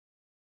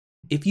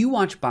If you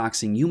watch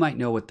boxing, you might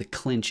know what the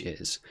clinch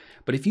is.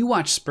 But if you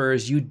watch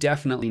Spurs, you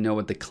definitely know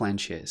what the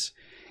clinch is.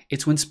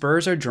 It's when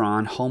Spurs are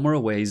drawn home or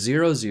away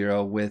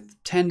 0-0 with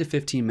 10 to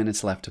 15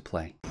 minutes left to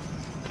play.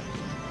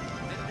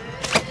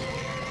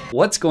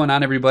 What's going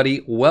on,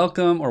 everybody?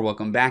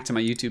 Welcome back to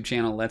my YouTube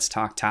channel, Let's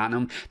Talk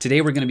Tottenham. Today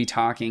we're going to be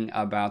talking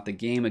about the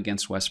game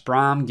against West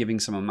Brom, giving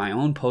some of my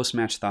own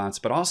post-match thoughts,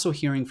 but also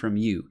hearing from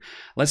you.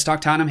 Let's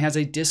Talk Tottenham has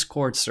a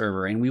Discord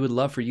server, and we would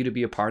love for you to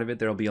be a part of it.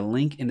 There will be a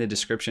link in the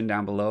description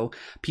down below.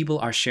 People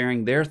are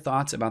sharing their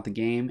thoughts about the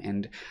game,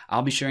 and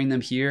I'll be sharing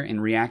them here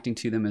and reacting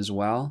to them as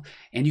well.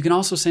 And you can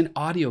also send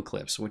audio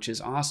clips, which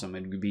is awesome.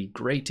 It would be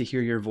great to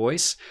hear your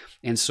voice.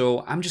 And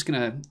so I'm just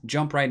going to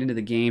jump right into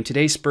the game.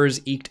 Today,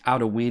 Spurs eked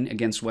out a win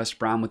against West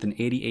Brom with an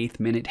 88th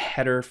minute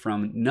header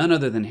from none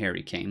other than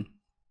Harry Kane.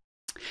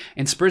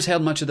 And Spurs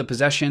held much of the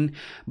possession,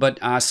 but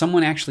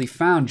someone actually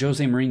found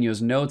José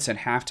Mourinho's notes at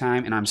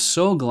halftime, and I'm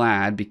so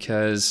glad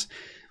because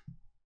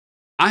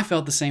I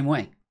felt the same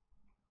way.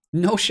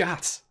 No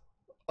shots.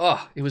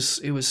 Oh, it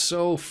was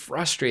so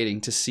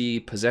frustrating to see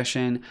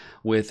possession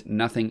with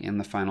nothing in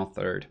the final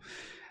third.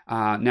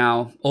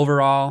 Now,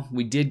 overall,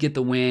 we did get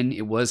the win.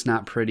 It was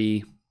not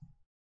pretty,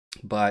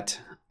 but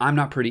I'm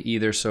not pretty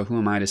either, so who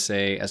am I to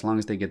say? As long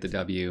as they get the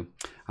W,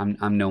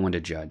 I'm no one to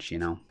judge, you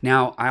know?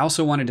 Now, I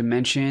also wanted to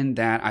mention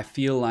that I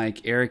feel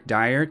like Eric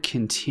Dier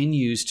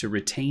continues to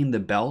retain the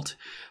belt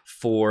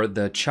for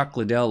the Chuck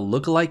Liddell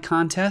lookalike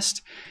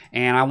contest,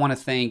 and I want to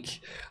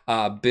thank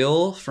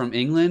Bill from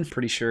England.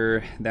 Pretty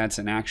sure that's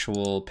an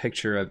actual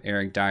picture of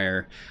Eric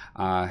Dier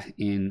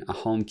in a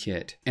home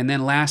kit. And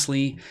then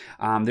lastly,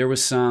 there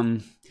was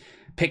some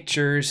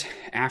pictures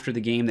after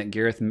the game that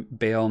Gareth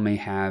Bale may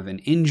have an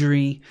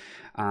injury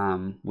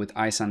with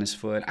ice on his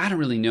foot. I don't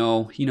really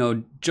know. You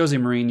know, José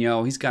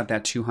Mourinho, he's got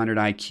that 200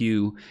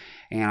 IQ,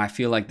 and I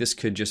feel like this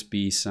could just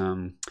be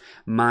some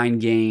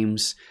mind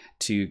games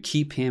to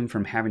keep him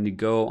from having to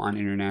go on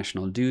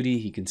international duty.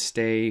 He can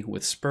stay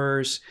with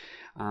Spurs.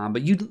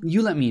 But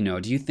you let me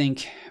know. Do you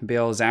think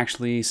Bale is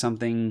actually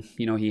something,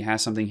 you know, he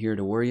has something here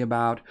to worry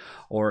about,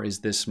 or is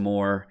this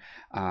more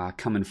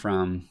coming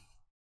from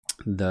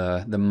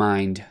the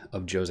mind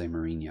of José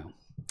Mourinho?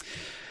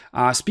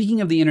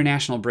 Speaking of the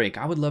international break,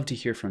 I would love to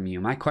hear from you.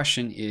 My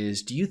question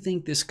is, do you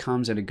think this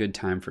comes at a good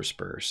time for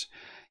Spurs?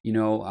 You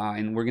know,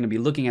 and we're going to be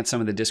looking at some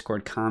of the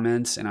Discord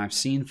comments, and I've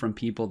seen from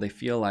people, they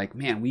feel like,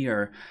 man, we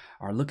are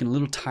looking a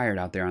little tired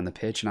out there on the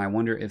pitch, and I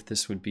wonder if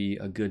this would be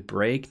a good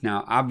break.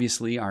 Now,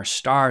 obviously, our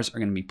stars are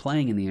going to be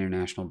playing in the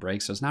international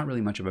break, so it's not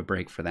really much of a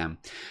break for them.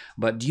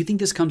 But do you think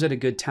this comes at a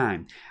good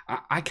time?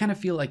 I kind of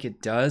feel like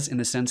it does, in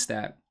the sense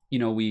that, you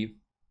know, we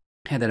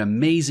had that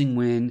amazing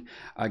win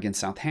against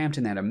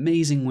Southampton, that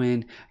amazing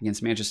win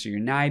against Manchester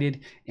United,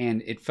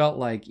 and it felt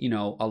like, you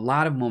know, a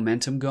lot of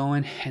momentum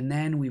going, and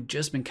then we've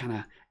just been kind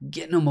of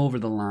getting them over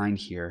the line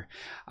here.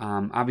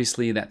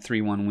 Obviously, that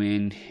 3-1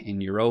 win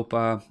in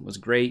Europa was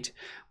great,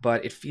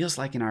 but it feels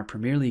like in our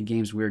Premier League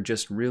games, we're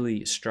just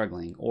really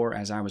struggling, or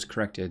as I was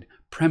corrected,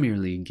 Premier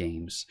League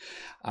games.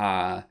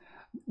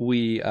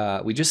 We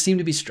just seem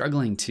to be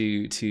struggling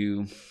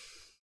to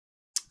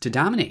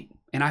dominate.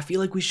 And I feel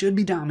like we should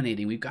be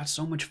dominating. We've got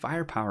so much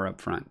firepower up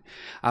front.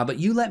 But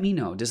you let me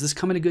know. Does this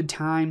come at a good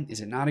time?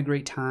 Is it not a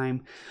great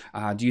time?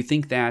 Do you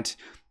think that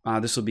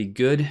this will be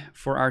good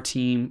for our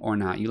team or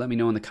not? You let me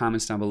know in the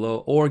comments down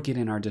below, or get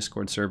in our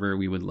Discord server.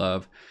 We would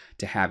love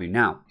to have you.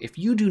 Now, if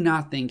you do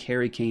not think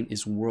Harry Kane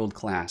is world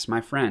class,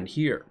 my friend,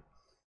 here,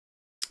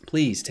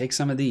 please take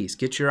some of these.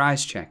 Get your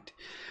eyes checked.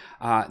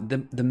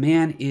 The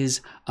man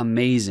is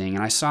amazing.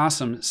 And I saw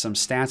some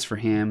stats for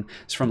him.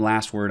 It's from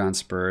Last Word on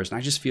Spurs. And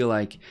I just feel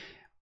like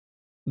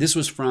this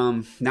was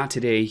from, not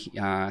today,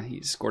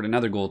 he scored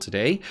another goal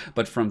today,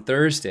 but from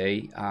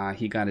Thursday,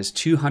 he got his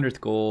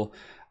 200th goal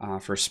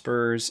for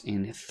Spurs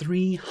in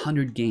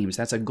 300 games.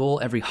 That's a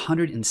goal every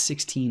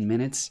 116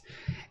 minutes.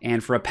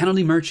 And for a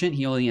penalty merchant,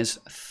 he only has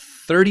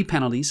 30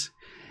 penalties.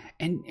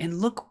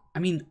 And look, I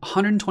mean,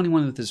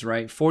 121 with his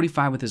right,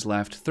 45 with his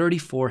left,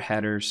 34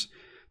 headers,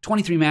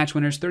 23 match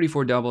winners,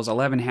 34 doubles,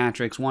 11 hat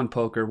tricks, 1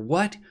 poker.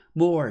 What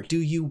more do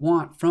you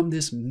want from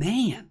this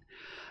man?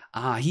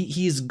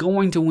 He is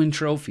going to win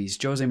trophies.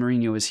 José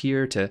Mourinho is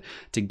here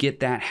to get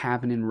that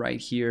happening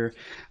right here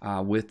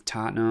with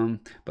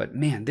Tottenham. But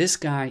man, this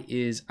guy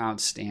is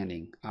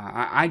outstanding.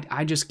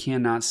 I just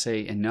cannot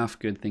say enough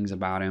good things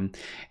about him.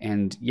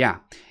 And yeah,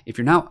 if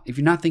you're not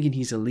thinking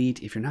he's elite,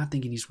 if you're not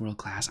thinking he's world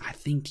class, I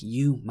think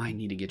you might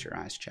need to get your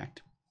eyes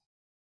checked.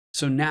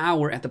 So now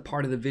we're at the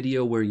part of the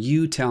video where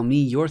you tell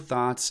me your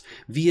thoughts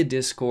via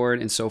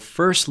Discord. And so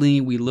firstly,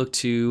 we look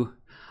to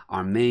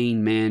our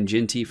main man,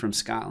 Jinty from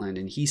Scotland,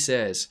 and he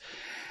says,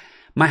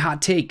 my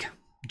hot take,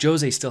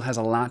 José still has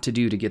a lot to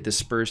do to get this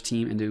Spurs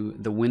team into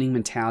the winning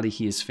mentality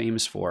he is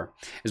famous for,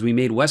 as we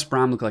made West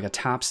Brom look like a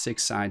top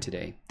 6 side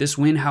today. This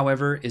win,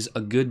 however, is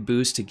a good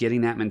boost to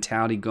getting that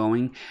mentality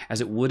going, as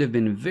it would have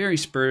been very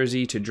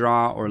Spursy to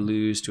draw or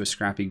lose to a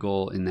scrappy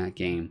goal in that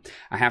game.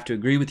 I have to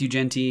agree with you,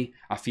 Jinty.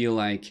 I feel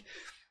like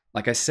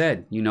I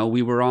said, you know,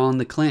 we were all in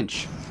the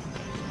clinch.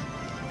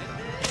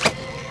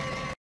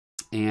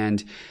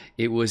 And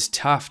it was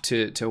tough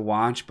to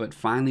watch, but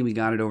finally we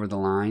got it over the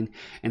line.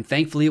 And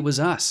thankfully it was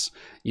us.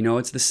 You know,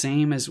 it's the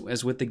same as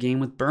with the game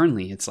with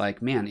Burnley. It's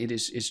like, man,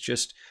 it's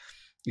just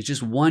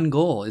one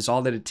goal is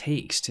all that it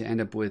takes to end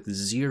up with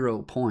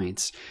 0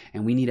 points.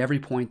 And we need every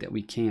point that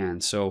we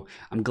can. So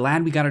I'm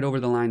glad we got it over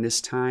the line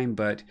this time.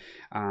 But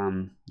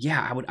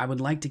yeah, I would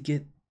like to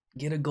get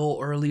a goal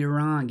earlier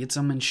on, get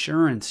some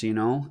insurance, you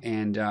know,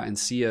 and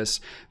see us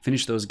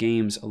finish those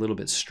games a little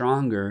bit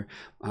stronger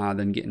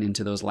than getting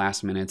into those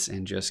last minutes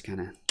and just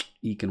kind of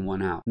eking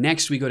one out.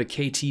 Next, we go to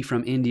KT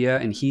from India,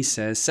 and he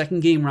says,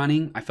 second game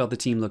running, I felt the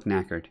team looked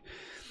knackered.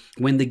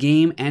 When the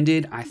game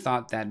ended, I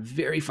thought that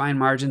very fine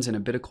margins and a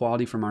bit of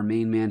quality from our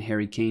main man,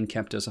 Harry Kane,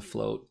 kept us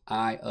afloat.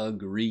 I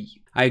agree.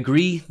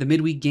 The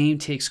midweek game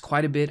takes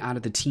quite a bit out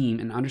of the team,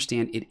 and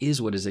understand it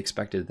is what is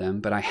expected of them,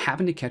 but I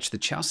happened to catch the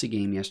Chelsea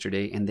game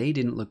yesterday, and they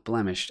didn't look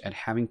blemished at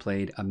having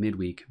played a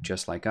midweek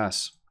just like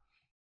us.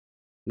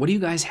 What do you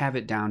guys have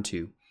it down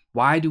to?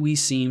 Why do we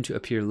seem to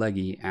appear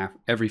leggy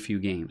every few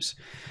games?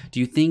 Do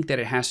you think that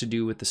it has to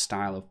do with the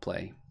style of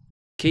play?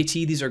 KT,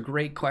 these are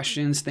great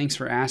questions. Thanks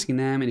for asking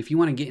them. And if you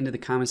want to get into the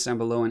comments down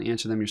below and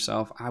answer them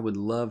yourself, I would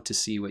love to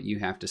see what you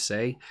have to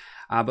say.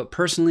 But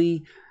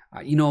personally,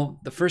 you know,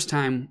 the first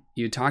time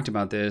you talked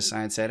about this,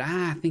 I had said,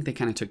 I think they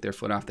kind of took their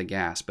foot off the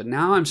gas. But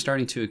now I'm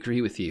starting to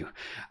agree with you.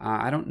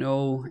 I don't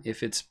know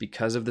if it's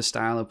because of the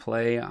style of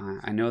play.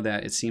 I know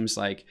that it seems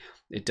like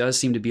it does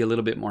seem to be a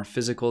little bit more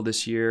physical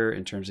this year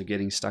in terms of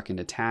getting stuck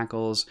into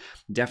tackles.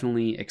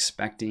 Definitely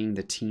expecting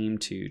the team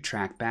to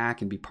track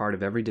back and be part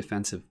of every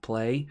defensive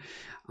play.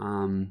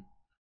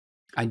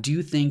 I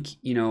do think,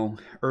 you know,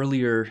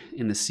 earlier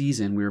in the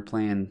season, we were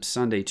playing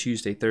Sunday,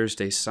 Tuesday,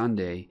 Thursday,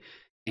 Sunday,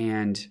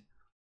 and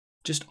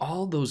just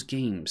all those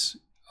games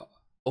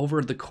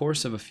over the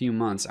course of a few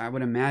months, I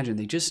would imagine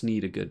they just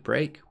need a good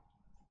break.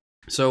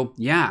 So,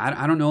 yeah,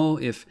 I don't know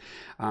if,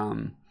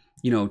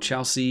 you know,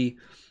 Chelsea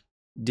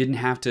didn't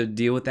have to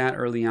deal with that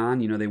early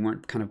on. You know, they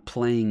weren't kind of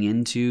playing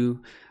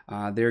into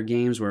their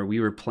games where we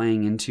were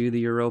playing into the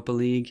Europa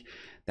League.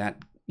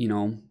 That, you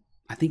know,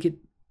 I think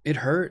it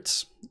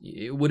hurts.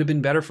 It would have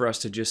been better for us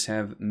to just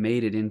have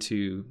made it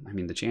into, I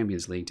mean, the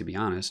Champions League, to be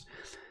honest.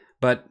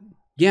 But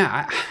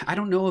yeah, I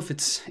don't know if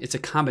it's a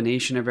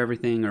combination of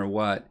everything or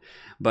what,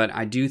 but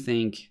I do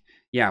think,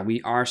 yeah,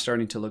 we are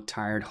starting to look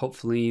tired.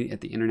 Hopefully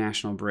at the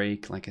international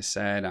break, like I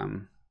said,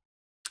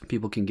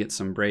 people can get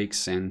some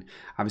breaks, and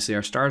obviously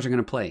our stars are going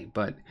to play,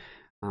 but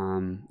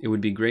it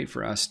would be great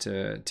for us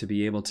to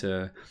be able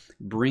to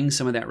bring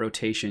some of that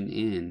rotation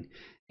in,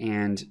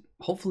 and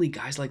hopefully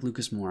guys like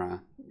Lucas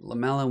Moura,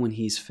 Lamela when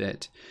he's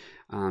fit,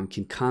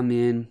 can come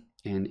in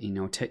and, you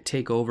know,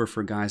 take over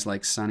for guys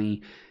like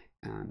Sonny,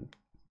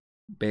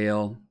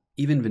 Bale,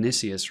 even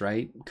Vinicius,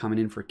 right? Coming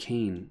in for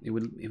Kane. It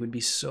would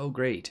be so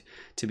great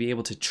to be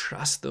able to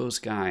trust those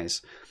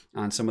guys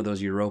on some of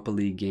those Europa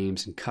League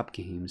games and cup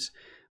games.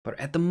 But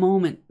at the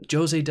moment,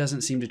 José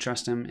doesn't seem to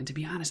trust them. And to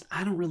be honest,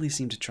 I don't really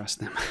seem to trust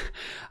them.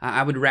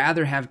 I would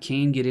rather have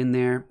Kane get in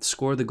there,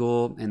 score the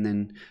goal, and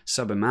then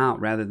sub him out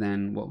rather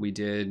than what we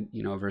did,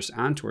 you know, versus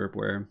Antwerp,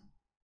 where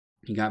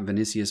you got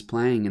Vinicius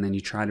playing and then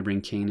you try to bring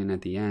Kane in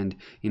at the end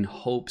in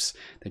hopes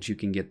that you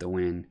can get the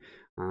win.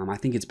 I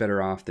think it's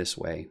better off this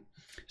way.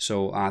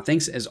 So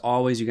thanks as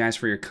always, you guys,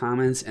 for your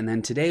comments. And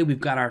then today we've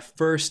got our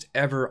first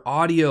ever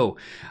audio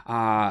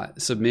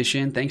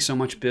submission. Thanks so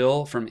much,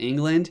 Bill from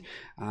England.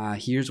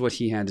 Here's what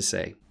he had to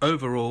say.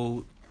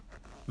 Overall,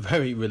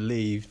 very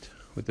relieved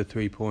with the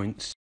 3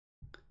 points.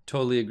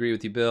 Totally agree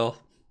with you, Bill.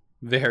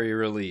 Very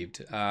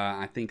relieved.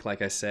 I think,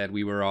 like I said,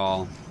 we were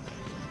all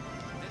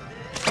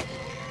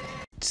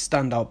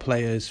standout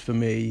players for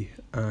me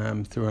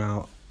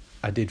throughout.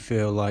 I did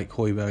feel like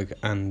Højbjerg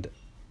and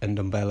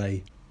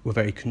Ndombele were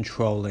very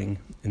controlling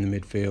in the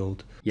midfield.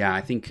 Yeah, I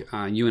think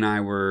you and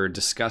I were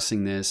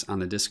discussing this on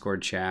the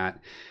Discord chat.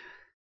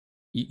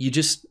 You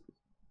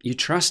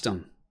trust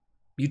them.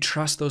 You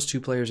trust those two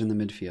players in the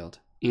midfield.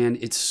 And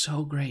it's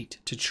so great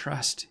to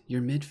trust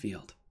your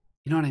midfield.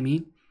 You know what I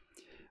mean?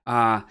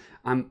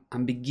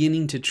 I'm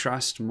beginning to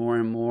trust more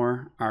and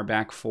more our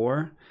back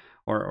four,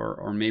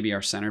 or maybe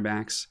our center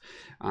backs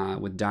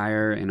with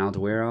Dyer and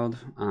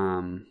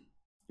Alderweireld.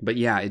 But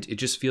yeah, it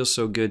just feels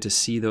so good to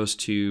see those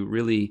two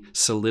really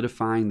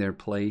solidifying their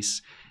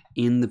place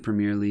in the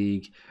Premier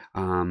League,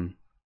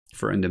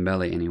 for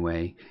Ndombele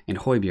anyway. And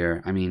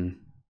Højbjerg, I mean,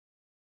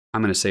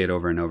 I'm going to say it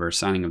over and over,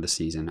 signing of the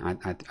season.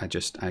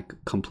 I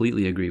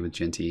completely agree with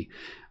Genty.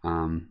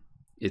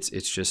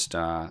 It's just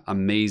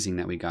amazing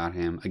that we got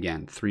him.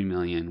 Again, $3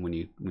 million when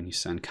you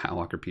send Kyle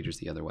Walker-Peters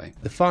the other way.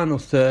 The final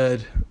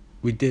third,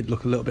 we did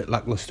look a little bit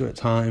lacklustre at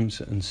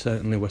times, and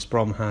certainly West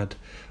Brom had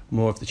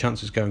more of the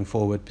chances going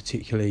forward,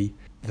 particularly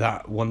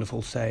that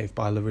wonderful save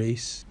by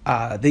Lloris.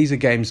 These are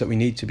games that we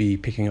need to be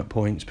picking up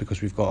points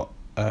because we've got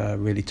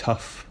really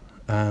tough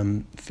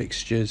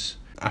fixtures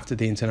after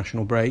the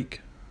international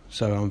break.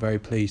 So I'm very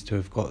pleased to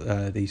have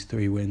got these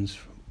 3 wins: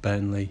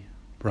 Burnley,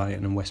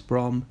 Brighton and West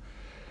Brom.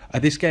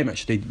 This game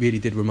actually really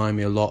did remind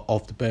me a lot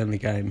of the Burnley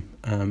game,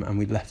 and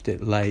we left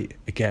it late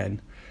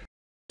again.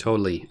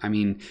 Totally. I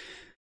mean,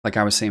 like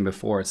I was saying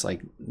before, it's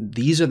like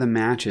these are the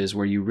matches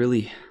where you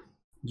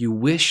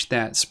wish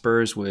that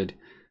Spurs would,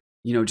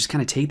 just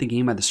kind of take the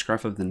game by the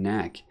scruff of the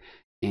neck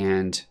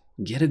and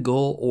get a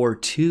goal or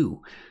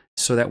two,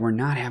 so that we're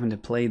not having to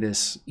play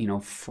this,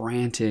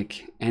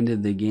 frantic end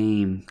of the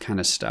game kind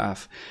of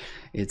stuff.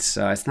 It's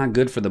not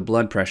good for the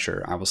blood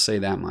pressure, I will say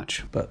that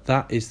much. But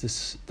that is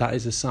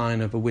a sign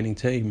of a winning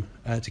team,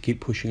 to keep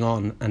pushing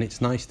on, and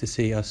it's nice to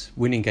see us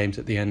winning games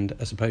at the end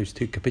as opposed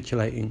to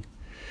capitulating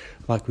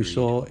like we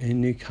saw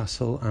in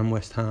Newcastle and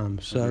West Ham.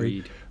 So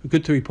a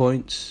good 3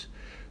 points.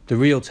 The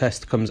real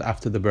test comes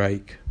after the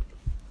break.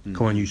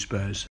 Come on, you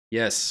Spurs.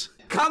 Yes.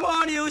 Come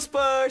on, you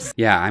Spurs.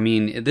 Yeah, I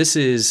mean, it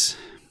does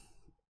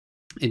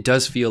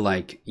feel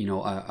like, a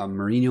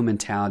Mourinho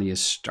mentality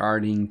is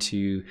starting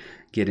to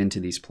get into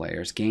these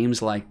players.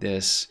 Games like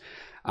this,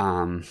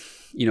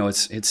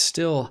 it's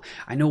still,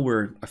 I know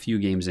we're a few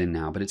games in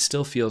now, but it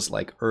still feels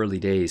like early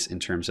days in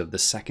terms of the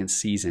second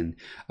season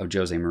of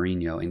José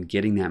Mourinho and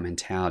getting that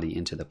mentality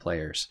into the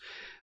players.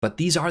 But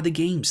these are the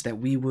games that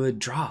we would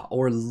draw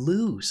or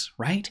lose,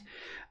 right?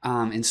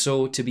 And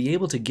so to be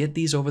able to get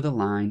these over the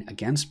line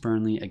against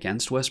Burnley,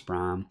 against West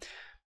Brom,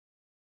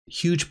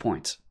 huge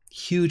points.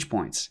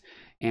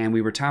 And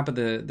we were top of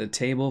the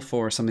table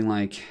for something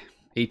like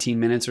 18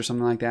 minutes or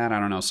something like that. I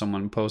don't know.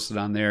 Someone posted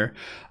on there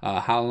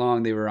how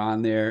long they were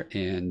on there.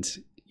 And,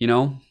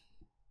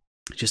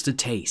 just a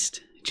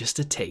taste.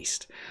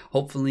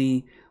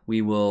 Hopefully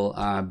we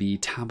will be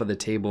top of the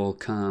table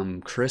come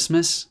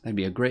Christmas. That'd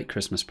be a great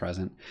Christmas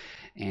present.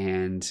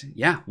 And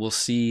yeah, we'll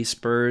see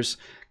Spurs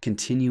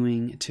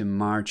continuing to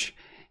march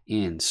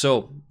in.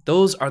 So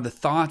those are the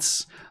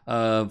thoughts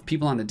of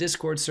people on the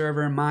Discord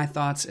server, my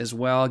thoughts as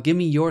well. Give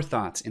me your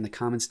thoughts in the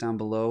comments down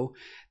below.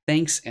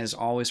 Thanks as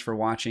always for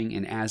watching,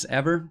 and as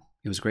ever,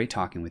 it was great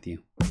talking with you.